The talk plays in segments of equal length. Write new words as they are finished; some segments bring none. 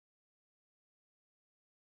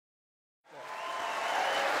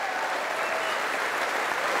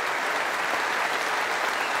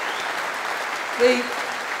The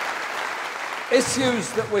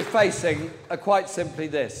issues that we're facing are quite simply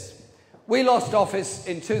this. We lost office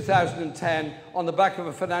in 2010 on the back of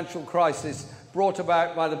a financial crisis brought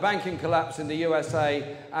about by the banking collapse in the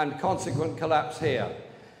USA and consequent collapse here.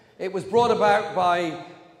 It was brought about by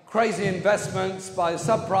crazy investments, by the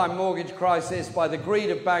subprime mortgage crisis, by the greed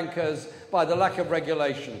of bankers, by the lack of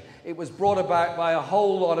regulation. It was brought about by a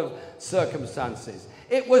whole lot of circumstances.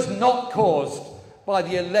 It was not caused by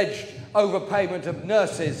the alleged overpayment of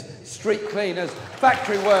nurses, street cleaners,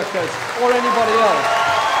 factory workers, or anybody else.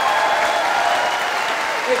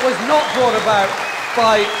 It was not brought about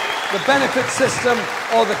by the benefit system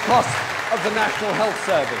or the cost of the National Health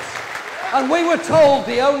Service. And we were told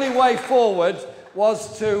the only way forward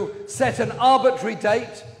was to set an arbitrary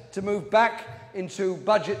date to move back into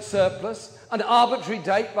budget surplus, an arbitrary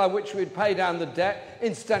date by which we'd pay down the debt.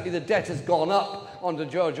 Incidentally, the debt has gone up under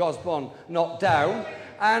George Osborne, not down,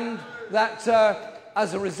 and that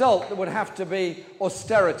as a result there would have to be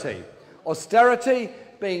austerity. Austerity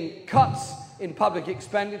being cuts in public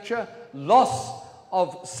expenditure, loss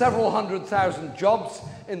of several 100,000 jobs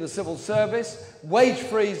in the civil service, wage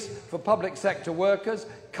freeze for public sector workers,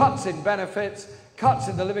 cuts in benefits, cuts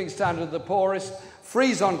in the living standard of the poorest,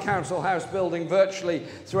 freeze on council house building virtually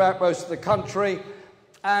throughout most of the country,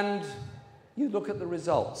 and you look at the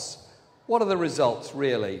results. What are the results,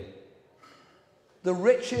 really? The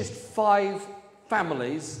richest 5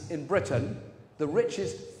 families in Britain, the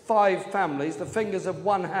richest 5 families, the fingers of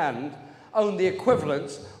one hand, own the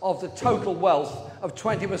equivalent of the total wealth of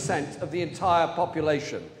 20% of the entire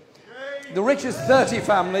population. The richest 30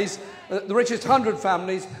 families, the richest 100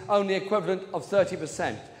 families own the equivalent of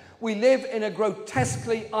 30%. We live in a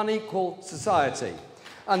grotesquely unequal society,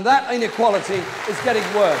 and that inequality is getting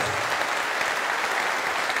worse.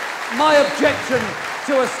 My objection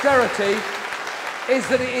to austerity is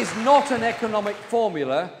that it is not an economic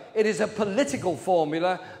formula, it is a political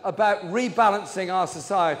formula about rebalancing our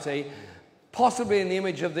society, possibly in the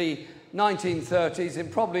image of the 1930s,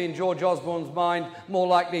 and probably in George Osborne's mind, more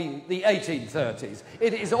likely the 1830s.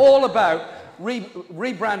 It is all about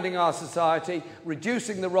rebranding our society,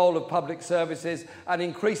 reducing the role of public services, and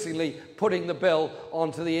increasingly putting the bill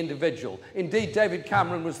onto the individual. Indeed, David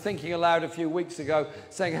Cameron was thinking aloud a few weeks ago,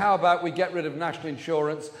 saying, how about we get rid of national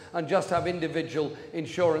insurance and just have individual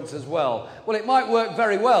insurance as well? Well, it might work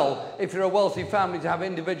very well if you're a wealthy family to have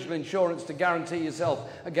individual insurance to guarantee yourself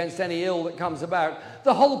against any ill that comes about.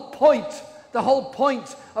 The whole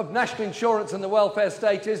point of national insurance and the welfare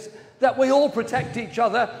state is that we all protect each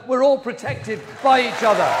other, we're all protected by each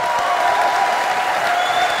other.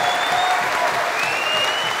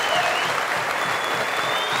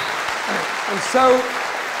 And so,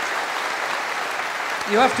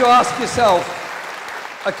 you have to ask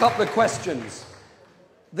yourself a couple of questions.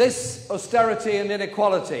 This austerity and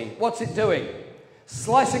inequality, what's it doing?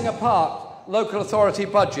 Slicing apart local authority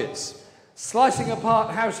budgets, slicing apart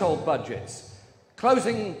household budgets,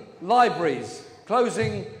 closing libraries,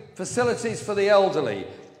 closing facilities for the elderly,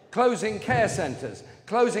 closing care centres,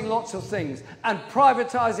 closing lots of things, and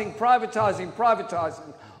privatising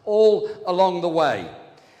all along the way.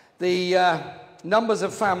 The numbers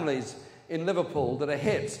of families in Liverpool that are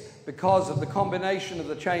hit because of the combination of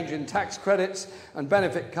the change in tax credits and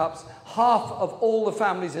benefit cuts, half of all the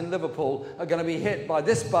families in Liverpool are going to be hit by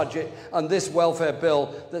this budget and this welfare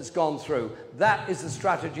bill that's gone through. That is the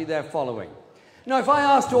strategy they're following. Now, if I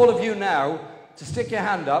asked all of you now to stick your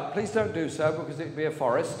hand up, please don't do so because it would be a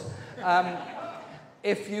forest,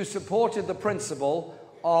 if you supported the principle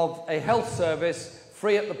of a health service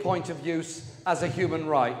free at the point of use as a human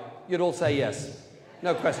right, you'd all say yes.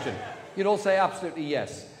 No question. You'd all say absolutely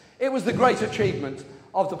yes. It was the great achievement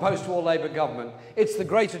of the post-war Labour government. It's the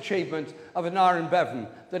great achievement of Aneurin Bevan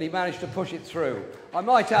that he managed to push it through. I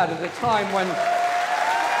might add, at a time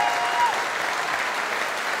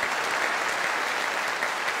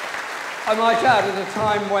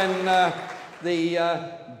when the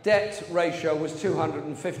debt ratio was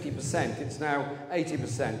 250%, it's now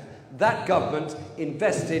 80%. That government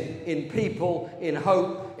invested in people, in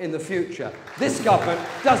hope, in the future. This government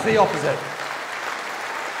does the opposite.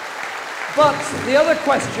 But the other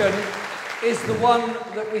question is the one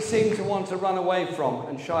that we seem to want to run away from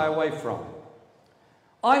and shy away from.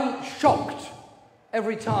 I'm shocked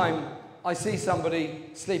every time I see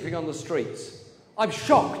somebody sleeping on the streets. I'm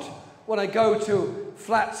shocked when I go to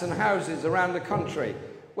flats and houses around the country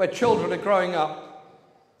where children are growing up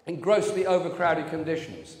in grossly overcrowded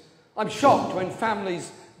conditions. I'm shocked when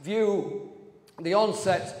families view the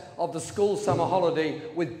onset of the school summer holiday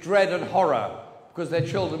with dread and horror because their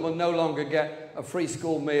children will no longer get a free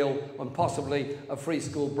school meal and possibly a free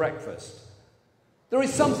school breakfast. There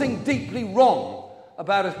is something deeply wrong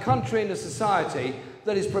about a country and a society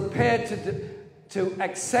that is prepared to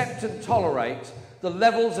accept and tolerate the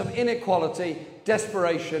levels of inequality,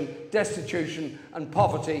 desperation, destitution and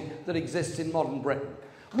poverty that exist in modern Britain.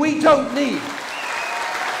 We don't need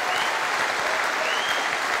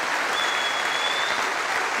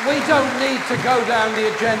to go down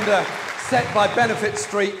the agenda set by Benefit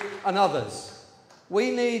Street and others.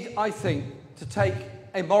 We need, I think, to take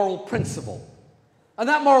a moral principle. And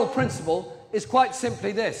that moral principle is quite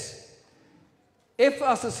simply this. If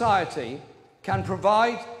a society can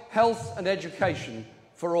provide health and education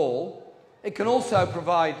for all, it can also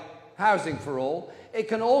provide housing for all, it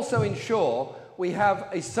can also ensure we have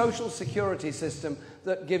a social security system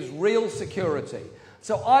that gives real security.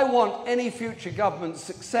 So I want any future government's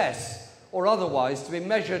success or otherwise to be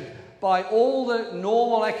measured by all the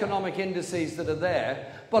normal economic indices that are there,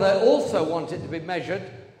 but I also want it to be measured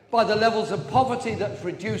by the levels of poverty that's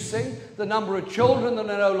reducing, the number of children that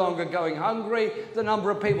are no longer going hungry, the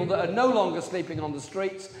number of people that are no longer sleeping on the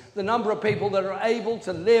streets, the number of people that are able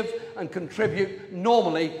to live and contribute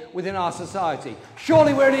normally within our society.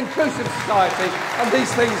 Surely we're an inclusive society and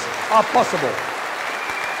these things are possible.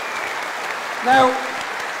 Now,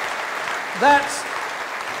 that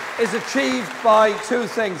is achieved by two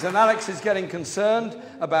things, and Alex is getting concerned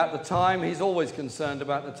about the time. He's always concerned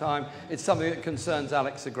about the time. It's something that concerns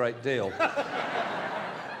Alex a great deal.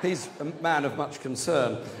 He's a man of much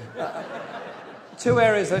concern. Two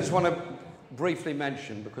areas I just want to briefly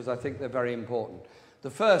mention because I think they're very important.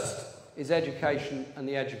 The first is education and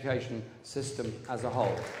the education system as a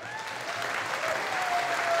whole.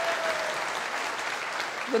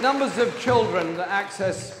 The numbers of children that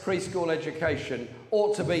access preschool education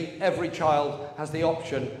ought to be every child has the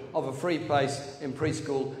option of a free place in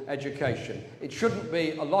preschool education. It shouldn't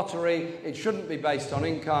be a lottery, it shouldn't be based on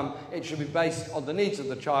income, it should be based on the needs of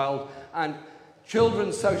the child, and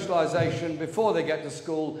children's socialisation before they get to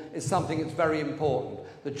school is something that's very important.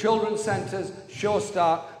 The children's centres, Sure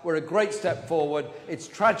Start, were a great step forward. It's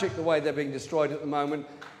tragic the way they're being destroyed at the moment,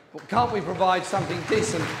 but can't we provide something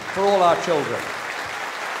decent for all our children?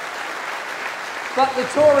 But the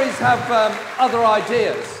Tories have other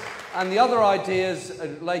ideas, and the other ideas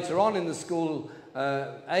later on in the school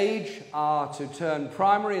age are to turn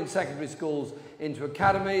primary and secondary schools into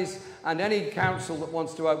academies, and any council that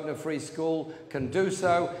wants to open a free school can do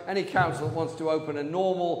so. Any council that wants to open a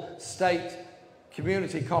normal state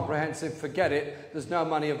community comprehensive, forget it, there's no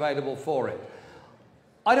money available for it.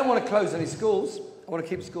 I don't want to close any schools, I want to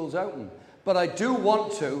keep schools open. But I do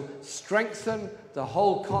want to strengthen the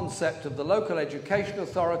whole concept of the local education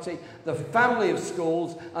authority, the family of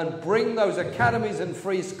schools, and bring those academies and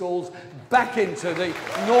free schools back into the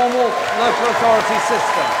normal local authority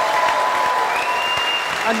system.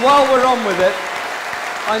 And while we're on with it,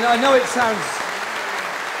 I know it sounds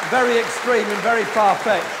very extreme and very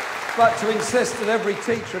far-fetched, but to insist that every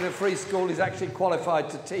teacher in a free school is actually qualified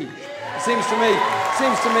to teach seems to me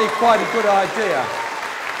quite a good idea.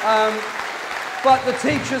 But the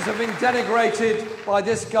teachers have been denigrated by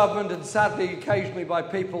this government and sadly occasionally by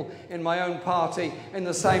people in my own party in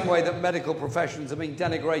the same way that medical professions are being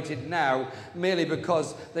denigrated now merely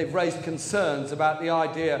because they've raised concerns about the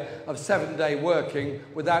idea of 7-day working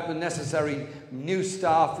without the necessary new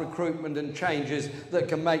staff recruitment and changes that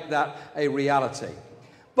can make that a reality.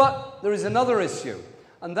 But there is another issue,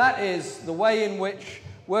 and that is the way in which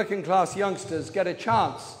working class youngsters get a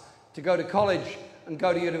chance to go to college and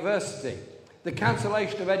go to university. The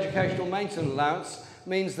cancellation of educational maintenance allowance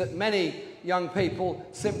means that many young people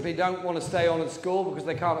simply don't want to stay on at school because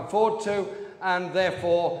they can't afford to and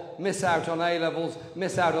therefore miss out on A-levels,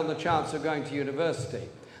 miss out on the chance of going to university.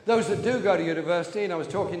 Those that do go to university, and I was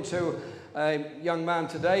talking to a young man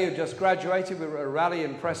today who just graduated, we were at a rally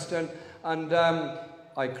in Preston, and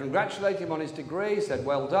I congratulated him on his degree, said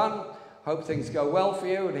well done, hope things go well for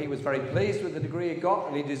you, and he was very pleased with the degree he got,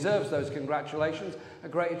 and he deserves those congratulations, a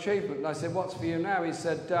great achievement. And I said, what's for you now? He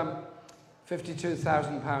said,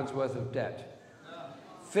 £52,000 worth of debt.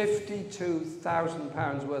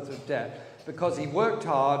 £52,000 worth of debt, because he worked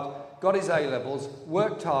hard, got his A-levels,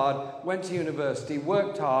 worked hard, went to university,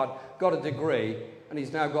 worked hard, got a degree, and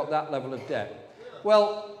he's now got that level of debt.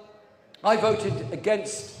 Well, I voted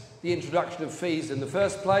against the introduction of fees in the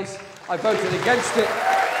first place. I voted against it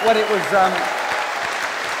when it was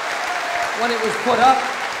put up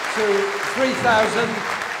to 3,000.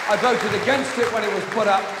 I voted against it when it was put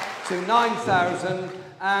up to 9,000,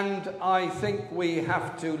 and I think we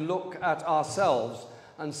have to look at ourselves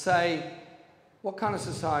and say, what kind of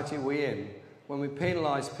society are we in when we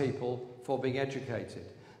penalise people for being educated?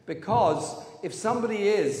 Because if somebody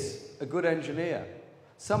is a good engineer,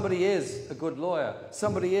 Somebody is a good lawyer.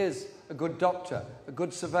 Somebody is a good doctor, a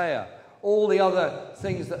good surveyor. All the other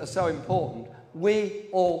things that are so important, we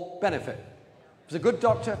all benefit. As a good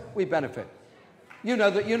doctor, we benefit. You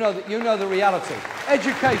know the reality.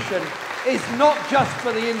 Education is not just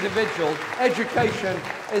for the individual. Education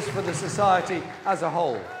is for the society as a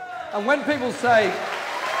whole. And when people say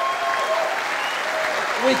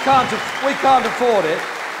we can't afford it,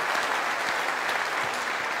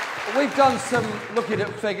 we've done some looking at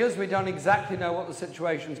figures. We don't exactly know what the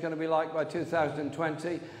situation is going to be like by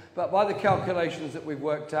 2020, but by the calculations that we've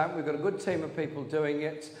worked out, we've got a good team of people doing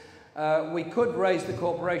it. We could raise the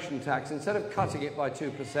corporation tax, instead of cutting it by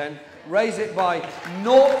 2%, raise it by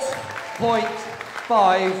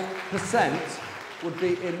 0.5%, would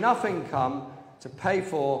be enough income to pay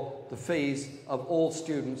for the fees of all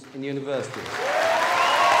students in universities.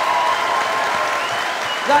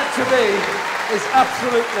 That, to me, is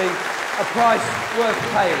absolutely a price worth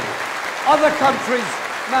paying. Other countries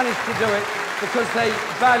manage to do it because they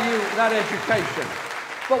value that education.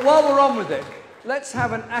 But while we're on with it, let's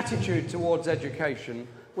have an attitude towards education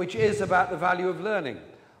which is about the value of learning.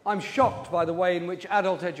 I'm shocked by the way in which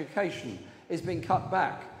adult education is being cut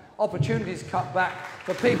back. Opportunities cut back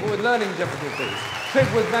for people with learning difficulties,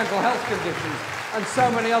 people with mental health conditions, and so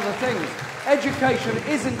many other things. Education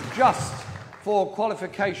isn't just for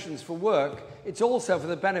qualifications for work, it's also for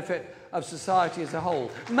the benefit of society as a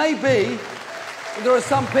whole. Maybe there are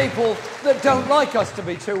some people that don't like us to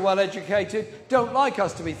be too well educated, don't like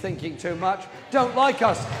us to be thinking too much, don't like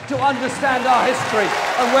us to understand our history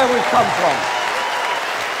and where we've come from.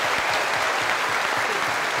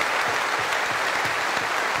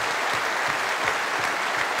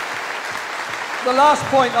 The last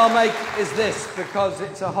point I'll make is this, because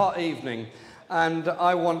it's a hot evening and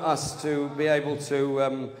I want us to be able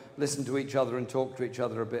to listen to each other and talk to each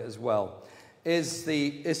other a bit as well, is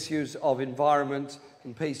the issues of environment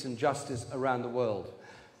and peace and justice around the world.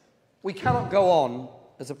 We cannot go on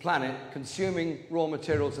as a planet consuming raw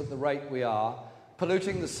materials at the rate we are,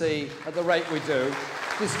 polluting the sea at the rate we do,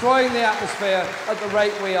 destroying the atmosphere at the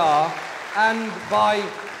rate we are, and by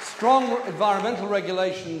strong environmental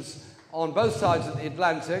regulations on both sides of the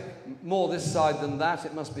Atlantic, more this side than that,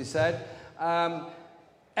 it must be said,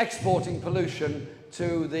 exporting pollution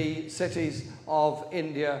to the cities of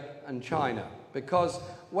India and China. Because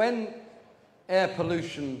when air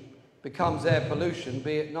pollution becomes air pollution,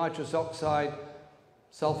 be it nitrous oxide,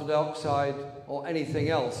 sulfur dioxide, or anything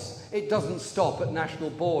else, it doesn't stop at national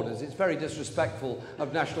borders. It's very disrespectful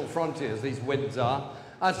of national frontiers, these winds are,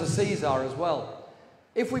 as the seas are as well.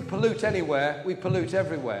 If we pollute anywhere, we pollute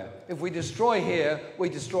everywhere. If we destroy here, we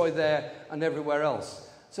destroy there and everywhere else.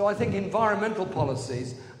 So I think environmental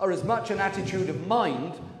policies are as much an attitude of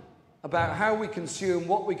mind about how we consume,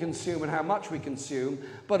 what we consume and how much we consume,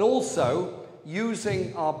 but also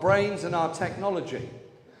using our brains and our technology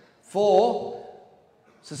for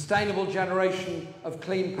sustainable generation of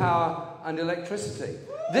clean power and electricity.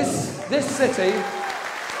 This city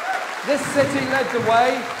led the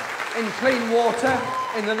way in clean water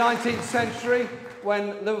in the 19th century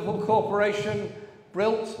when Liverpool Corporation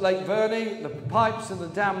built Lake Verney, the pipes and the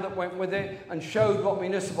dam that went with it, and showed what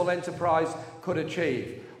municipal enterprise could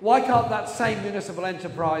achieve. Why can't that same municipal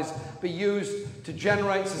enterprise be used to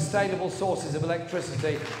generate sustainable sources of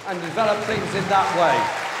electricity and develop things in that way?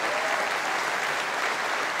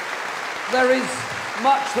 There is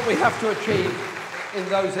much that we have to achieve in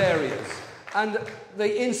those areas, and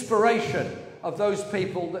the inspiration of those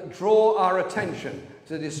people that draw our attention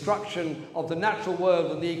to the destruction of the natural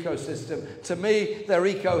world and the ecosystem, to me, they're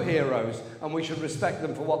eco-heroes, and we should respect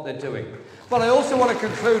them for what they're doing. But I also want to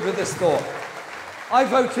conclude with this thought. I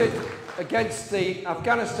voted against the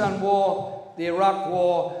Afghanistan war, the Iraq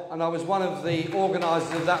war, and I was one of the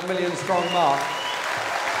organisers of that million-strong march.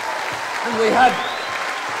 And we had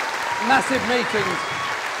massive meetings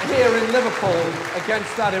here in Liverpool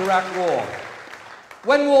against that Iraq war.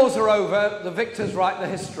 When wars are over, the victors write the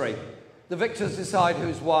history. The victors decide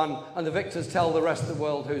who's won, and the victors tell the rest of the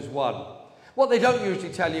world who's won. What they don't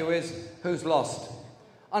usually tell you is who's lost.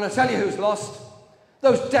 And I'll tell you who's lost.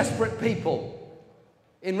 Those desperate people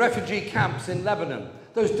in refugee camps in Lebanon,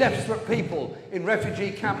 those desperate people in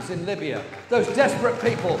refugee camps in Libya, those desperate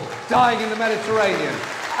people dying in the Mediterranean,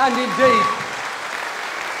 and indeed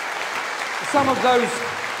some of those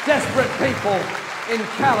desperate people in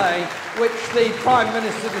Calais, which the Prime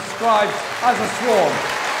Minister describes as a swarm.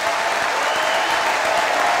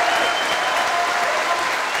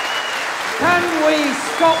 Can we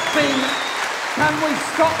stop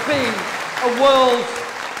being a world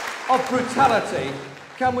of brutality?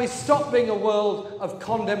 Can we stop being a world of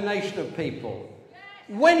condemnation of people?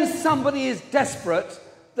 When somebody is desperate,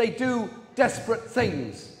 they do desperate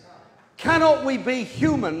things. Cannot we be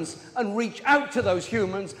humans and reach out to those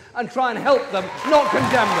humans and try and help them, not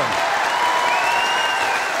condemn them?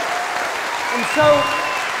 And so,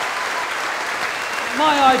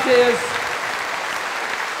 my ideas,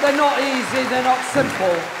 they're not easy, they're not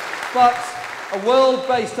simple, but a world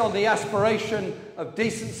based on the aspiration of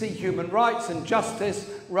decency, human rights and justice,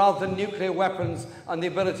 rather than nuclear weapons and the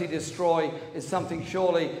ability to destroy, is something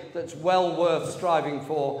surely that's well worth striving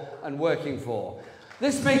for and working for.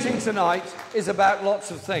 This meeting tonight is about lots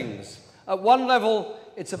of things. At one level,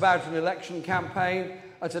 it's about an election campaign.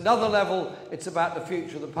 At another level, it's about the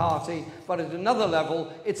future of the party. But at another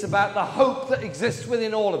level, it's about the hope that exists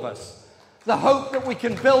within all of us. The hope that we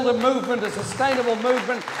can build a movement, a sustainable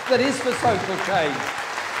movement that is for social change.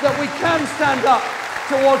 That we can stand up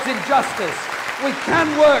towards injustice. We can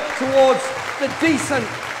work towards the decent,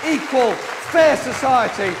 equal, fair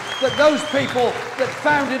society that those people that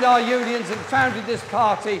founded our unions and founded this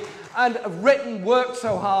party and have worked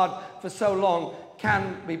so hard for so long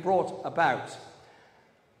can be brought about.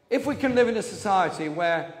 If we can live in a society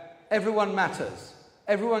where everyone matters,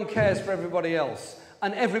 everyone cares for everybody else,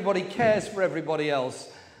 and everybody cares for everybody else,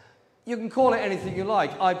 you can call it anything you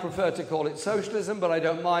like. I prefer to call it socialism, but I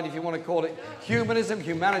don't mind if you want to call it humanism,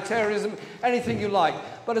 humanitarianism, anything you like.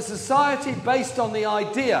 But a society based on the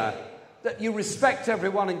idea that you respect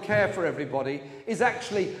everyone and care for everybody is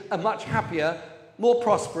actually a much happier, more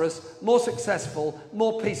prosperous, more successful,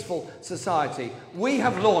 more peaceful society. We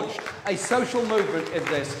have launched a social movement in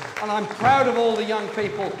this, and I'm proud of all the young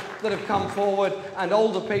people that have come forward and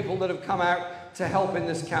older people that have come out to help in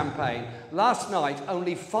this campaign. Last night,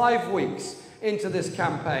 only 5 weeks into this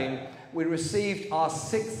campaign, we received our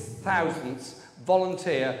 6,000th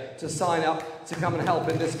volunteer to sign up to come and help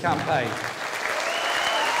in this campaign.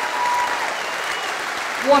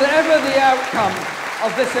 Whatever the outcome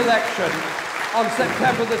of this election on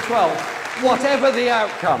September the 12th, whatever the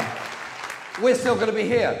outcome, we're still going to be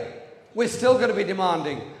here. We're still going to be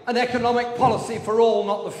demanding an economic policy for all,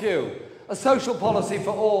 not the few. A social policy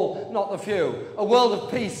for all, not the few. A world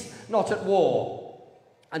of peace, not at war.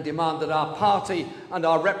 And demand that our party and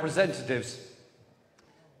our representatives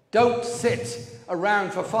don't sit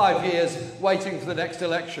around for 5 years waiting for the next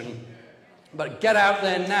election, but get out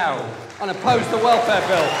there now and oppose the welfare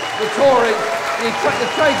bill, the Tories, the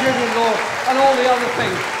trade union law and all the other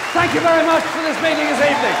things. Thank you very much for this meeting this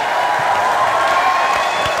evening.